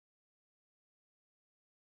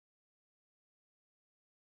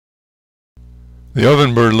The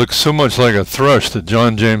ovenbird looks so much like a thrush that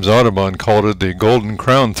John James Audubon called it the golden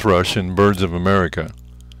crowned thrush in Birds of America.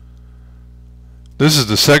 This is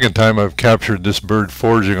the second time I've captured this bird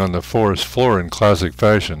foraging on the forest floor in classic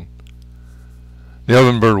fashion. The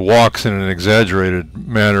ovenbird walks in an exaggerated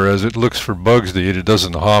manner as it looks for bugs to eat. It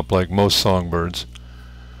doesn't hop like most songbirds.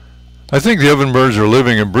 I think the ovenbirds are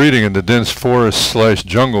living and breeding in the dense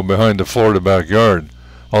forest/jungle behind the Florida backyard,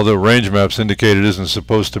 although range maps indicate it isn't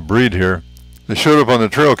supposed to breed here. They showed up on the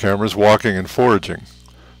trail cameras walking and foraging.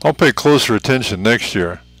 I'll pay closer attention next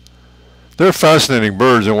year. They're fascinating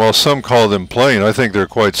birds, and while some call them plain, I think they're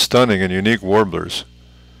quite stunning and unique warblers.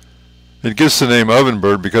 It gets the name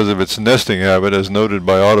Ovenbird because of its nesting habit, as noted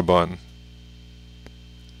by Audubon.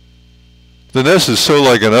 The nest is so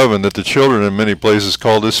like an oven that the children in many places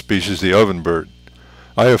call this species the Ovenbird.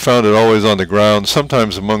 I have found it always on the ground,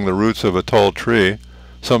 sometimes among the roots of a tall tree,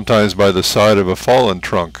 sometimes by the side of a fallen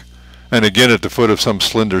trunk, and again at the foot of some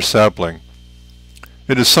slender sapling.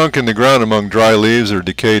 It is sunk in the ground among dry leaves or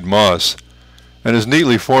decayed moss, and is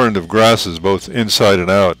neatly formed of grasses both inside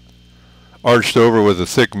and out, arched over with a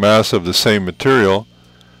thick mass of the same material,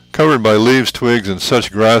 covered by leaves, twigs, and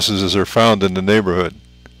such grasses as are found in the neighborhood.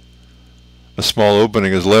 A small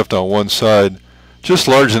opening is left on one side, just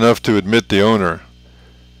large enough to admit the owner.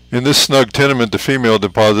 In this snug tenement, the female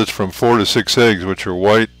deposits from 4 to 6 eggs, which are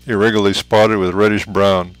white, irregularly spotted with reddish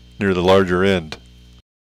brown near the larger end.